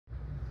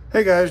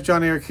Hey guys,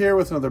 Johnny Eric here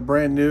with another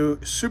brand new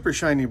super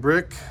shiny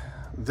brick.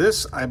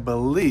 This, I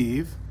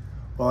believe,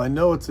 well, I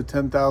know it's a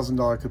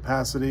 $10,000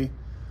 capacity.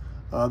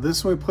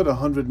 This one we put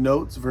 100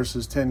 notes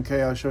versus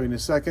 10K. I'll show you in a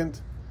second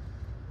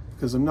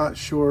because I'm not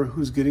sure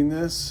who's getting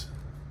this.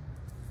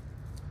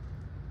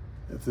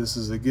 If this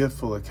is a gift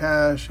full of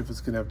cash, if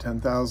it's gonna have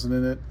 10,000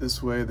 in it.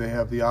 This way they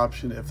have the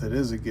option, if it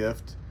is a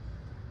gift,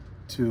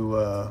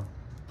 to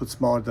put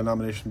smaller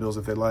denomination bills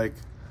if they like.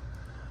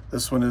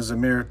 This one is a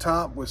mirror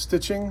top with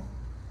stitching.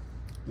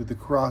 With the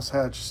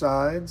crosshatch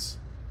sides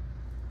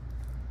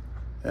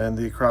and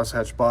the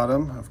crosshatch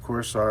bottom, of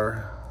course,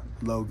 our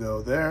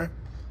logo there.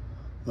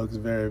 Looks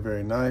very,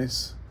 very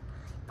nice.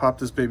 Pop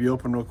this baby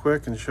open real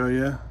quick and show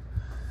you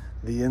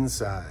the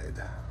inside.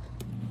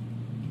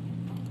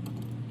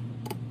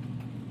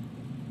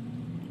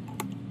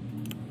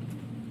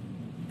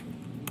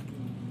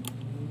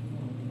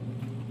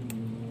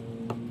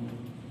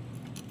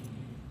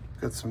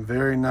 Got some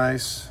very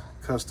nice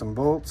custom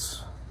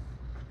bolts.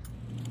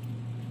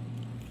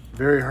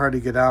 Very hard to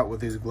get out with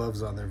these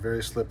gloves on. They're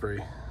very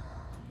slippery.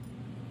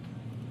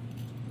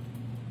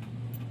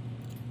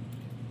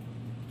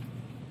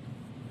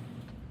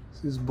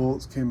 So these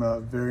bolts came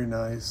out very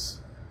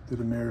nice.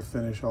 Did a mirror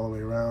finish all the way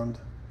around.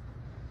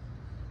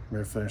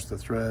 Mirror finish the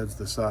threads,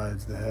 the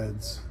sides, the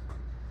heads,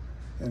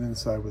 and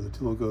inside where the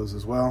tool goes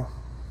as well.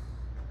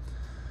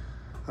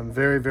 I'm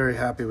very, very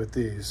happy with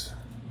these.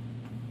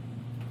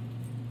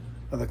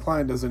 Now the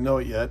client doesn't know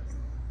it yet,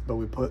 but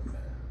we put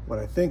what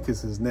I think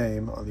is his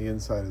name on the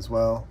inside as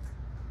well.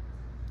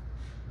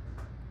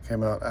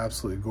 Came out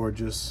absolutely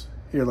gorgeous.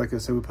 Here, like I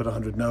said, we put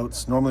 100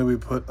 notes. Normally we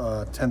put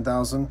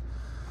 10,000.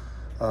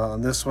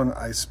 On this one,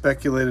 I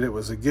speculated it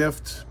was a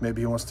gift.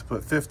 Maybe he wants to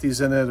put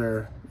 50s in it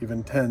or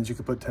even 10s. You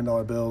could put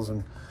 $10 bills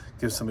and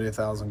give somebody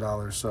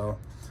 $1,000. So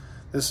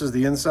this is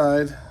the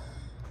inside.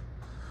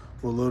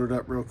 We'll load it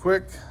up real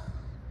quick.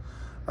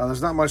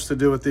 There's not much to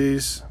do with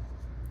these.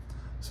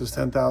 This is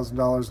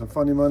 $10,000 in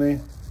funny money.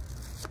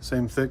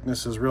 Same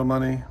thickness as real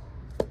money.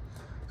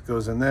 It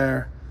goes in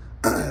there.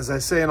 As I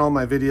say in all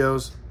my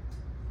videos,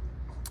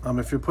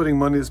 if you're putting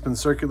money that's been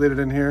circulated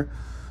in here,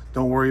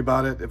 don't worry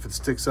about it. If it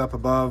sticks up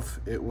above,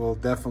 it will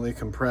definitely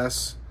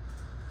compress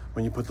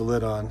when you put the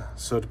lid on.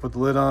 So to put the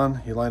lid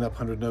on, you line up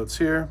 100 notes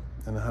here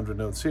and 100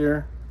 notes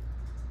here.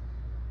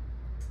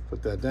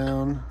 Put that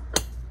down.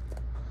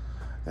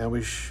 And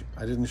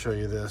I didn't show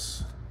you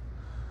this.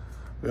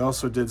 We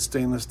also did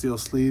stainless steel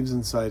sleeves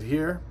inside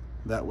here.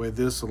 That way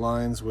this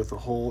aligns with the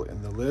hole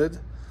in the lid,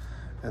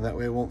 and that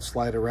way it won't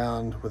slide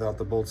around without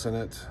the bolts in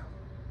it.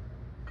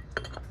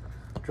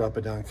 Drop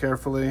it down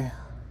carefully,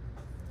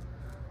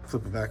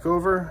 flip it back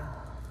over,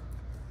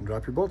 and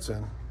drop your bolts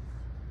in.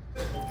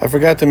 I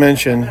forgot to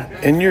mention,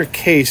 in your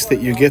case that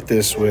you get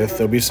this with,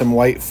 there'll be some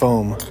white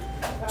foam.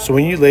 So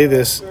when you lay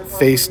this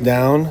face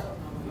down,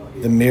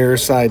 the mirror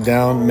side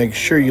down, make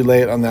sure you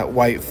lay it on that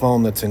white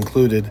foam that's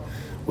included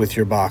with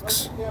your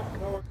box.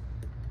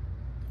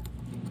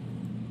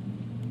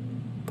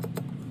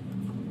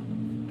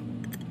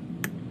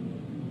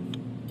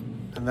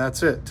 And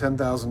that's it,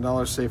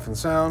 $10,000 safe and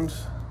sound.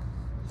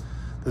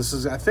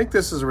 I think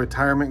this is a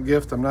retirement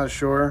gift, I'm not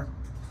sure.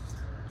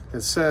 It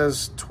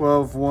says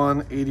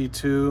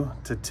 12/1/82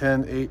 to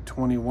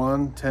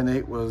 10/8/21.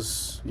 10/8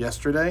 was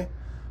yesterday.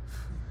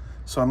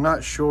 So I'm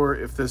not sure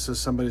if this is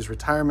somebody's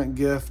retirement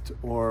gift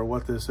or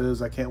what this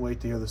is. I can't wait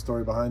to hear the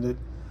story behind it.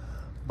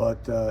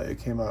 But it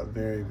came out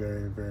very,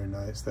 very, very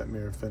nice. That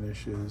mirror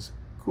finish is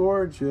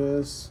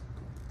gorgeous.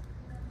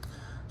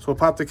 So we'll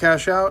pop the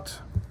cash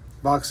out,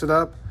 box it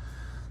up,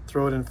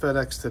 throw it in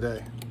FedEx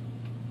today.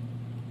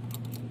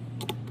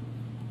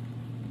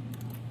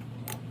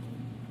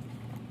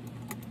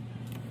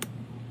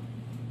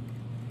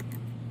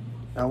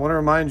 Now I want to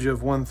remind you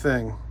of one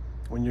thing.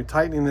 When you're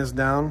tightening this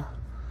down,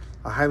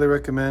 I highly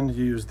recommend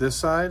you use this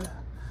side.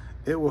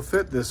 It will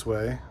fit this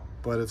way,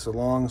 but it's a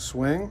long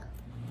swing.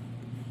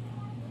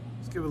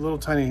 Just give it a little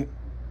tiny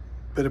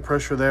bit of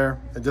pressure there.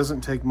 It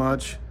doesn't take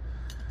much.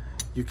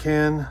 You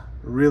can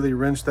really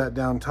wrench that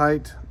down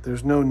tight.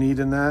 There's no need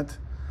in that.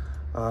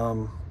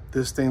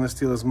 This stainless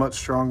steel is much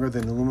stronger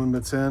than the aluminum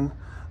it's in.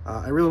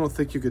 I really don't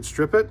think you could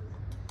strip it,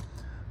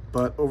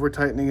 but over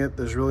tightening it,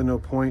 there's really no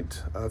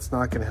point. It's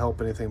not going to help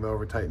anything by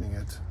over tightening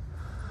it.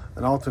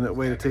 An alternate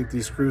way to take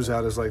these screws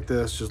out is like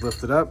this. Just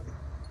lift it up,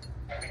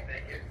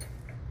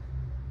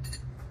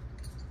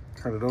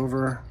 turn it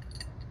over,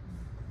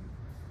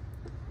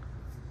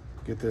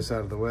 get this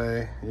out of the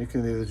way. You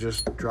can either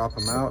just drop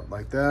them out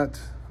like that,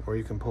 or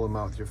you can pull them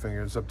out with your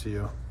fingers. It's up to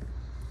you.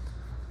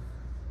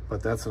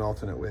 But that's an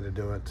alternate way to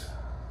do it.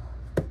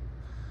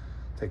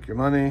 Take your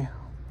money,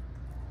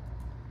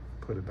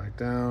 put it back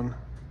down.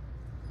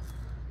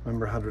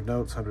 Remember 100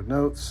 notes, 100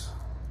 notes.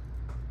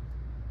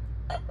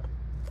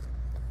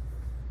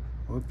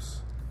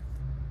 Whoops.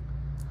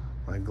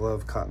 My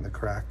glove caught in the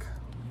crack.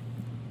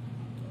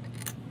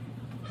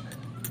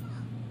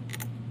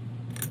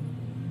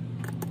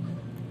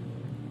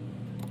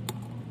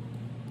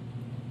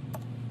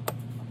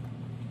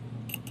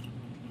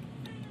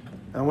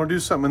 I want to do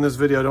something in this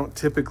video I don't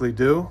typically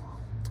do.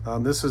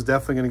 This is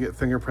definitely going to get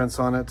fingerprints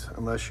on it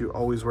unless you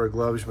always wear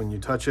gloves when you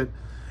touch it.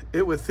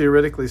 It would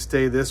theoretically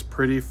stay this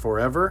pretty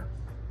forever.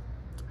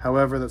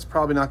 However, that's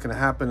probably not going to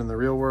happen in the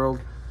real world.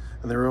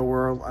 In the real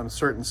world, I'm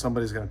certain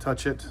somebody's going to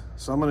touch it.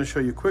 So I'm going to show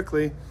you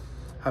quickly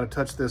how to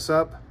touch this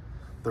up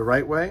the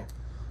right way.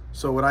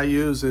 So what I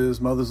use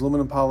is Mother's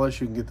aluminum polish.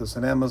 You can get this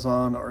on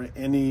Amazon or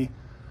any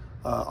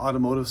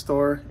automotive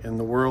store in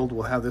the world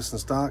will have this in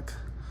stock.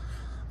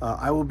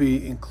 I will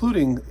be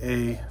including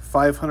a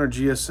 500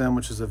 GSM,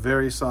 which is a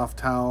very soft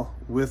towel,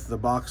 with the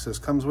box this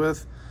comes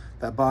with.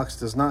 That box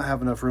does not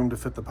have enough room to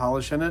fit the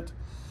polish in it.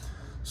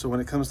 So when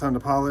it comes time to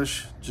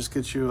polish, just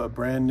get you a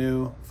brand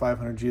new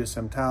 500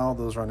 GSM towel.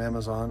 Those are on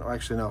Amazon. Or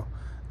actually, no,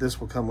 this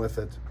will come with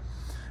it.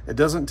 It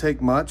doesn't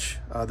take much.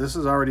 This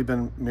has already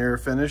been mirror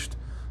finished,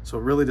 so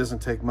it really doesn't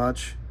take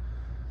much.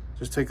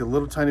 Just take a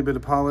little tiny bit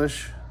of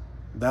polish.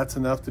 That's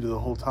enough to do the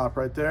whole top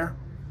right there.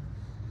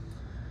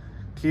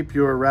 Keep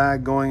your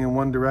rag going in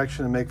one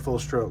direction and make full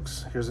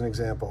strokes. Here's an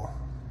example.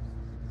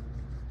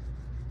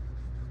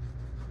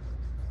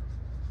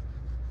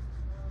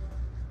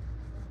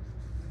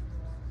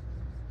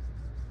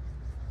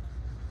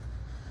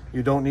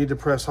 You don't need to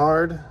press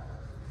hard.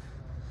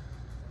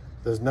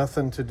 There's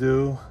nothing to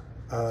do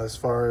as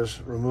far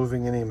as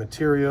removing any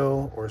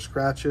material or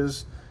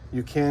scratches.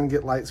 You can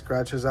get light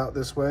scratches out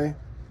this way.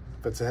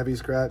 If it's a heavy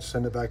scratch,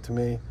 send it back to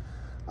me.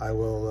 I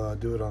will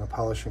do it on a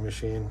polishing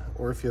machine,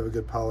 or if you have a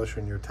good polisher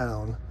in your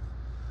town,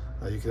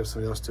 you can have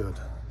somebody else do it.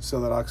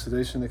 So that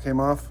oxidation that came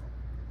off,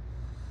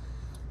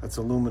 that's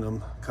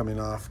aluminum coming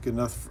off. Get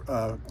enough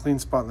clean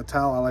spot in the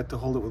towel. I like to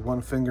hold it with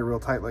one finger real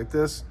tight like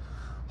this.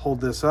 Hold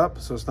this up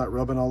so it's not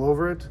rubbing all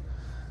over it,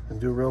 and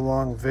do real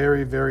long,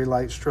 very, very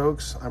light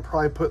strokes. I'm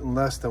probably putting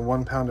less than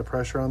 1 pound of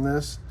pressure on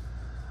this.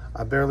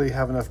 I barely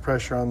have enough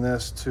pressure on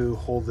this to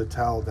hold the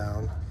towel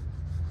down.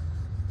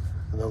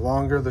 And the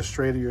longer, the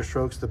straighter your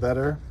strokes, the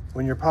better.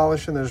 When you're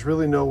polishing, there's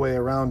really no way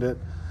around it.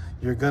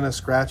 You're gonna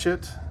scratch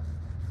it.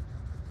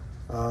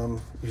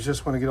 You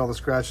just wanna get all the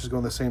scratches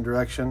going the same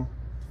direction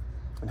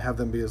and have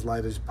them be as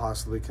light as you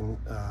possibly can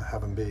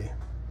have them be.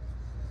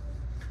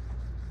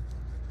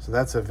 So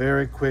that's a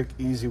very quick,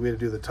 easy way to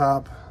do the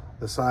top.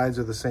 The sides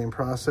are the same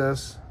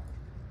process.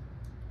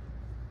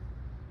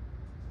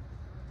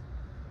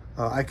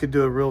 I could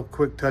do a real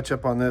quick touch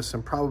up on this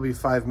in probably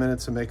 5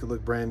 minutes and make it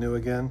look brand new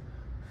again.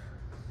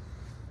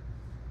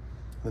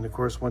 Then of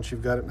course, once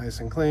you've got it nice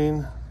and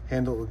clean,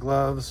 handle it with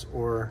gloves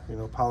or, you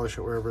know, polish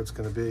it wherever it's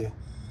gonna be.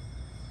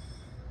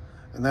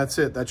 And that's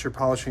it, that's your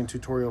polishing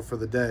tutorial for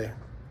the day.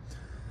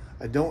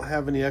 I don't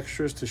have any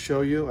extras to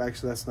show you.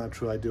 Actually, that's not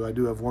true, I do. I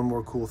do have one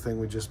more cool thing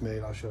we just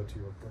made. I'll show it to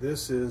you.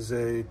 This is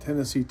a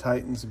Tennessee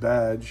Titans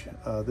badge.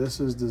 This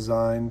is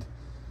designed,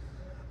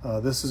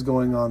 this is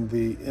going on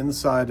the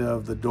inside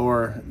of the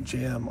door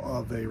jamb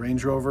of a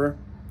Range Rover.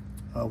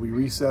 We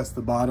recessed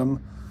the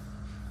bottom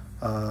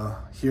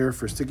here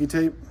for sticky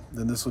tape.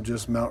 Then this will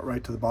just mount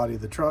right to the body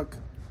of the truck,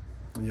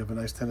 and you have a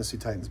nice Tennessee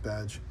Titans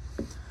badge.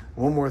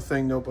 One more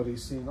thing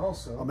nobody's seen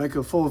also. I'll make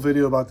a full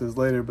video about this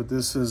later, but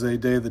this is a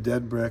Day of the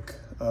Dead brick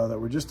that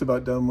we're just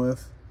about done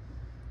with.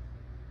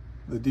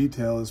 The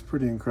detail is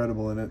pretty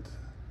incredible in it.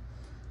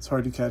 It's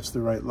hard to catch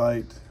the right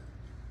light.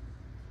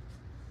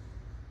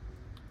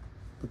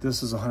 But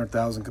this is a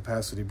 100,000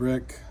 capacity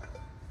brick.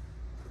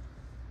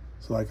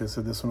 So like I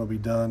said, this one will be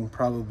done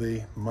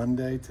probably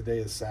Monday. Today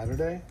is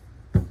Saturday.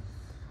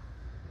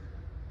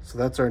 So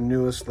that's our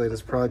newest,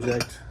 latest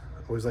project.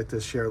 I always like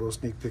to share a little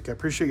sneak peek. I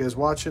appreciate you guys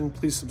watching.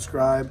 Please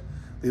subscribe,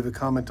 leave a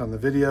comment on the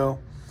video.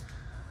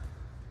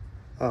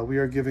 We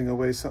are giving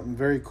away something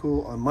very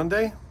cool on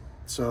Monday.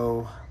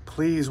 So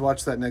please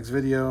watch that next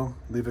video,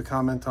 leave a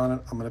comment on it.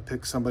 I'm gonna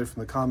pick somebody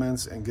from the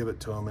comments and give it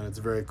to them, and it's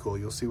very cool.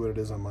 You'll see what it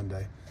is on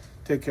Monday.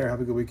 Take care,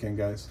 have a good weekend,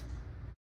 guys.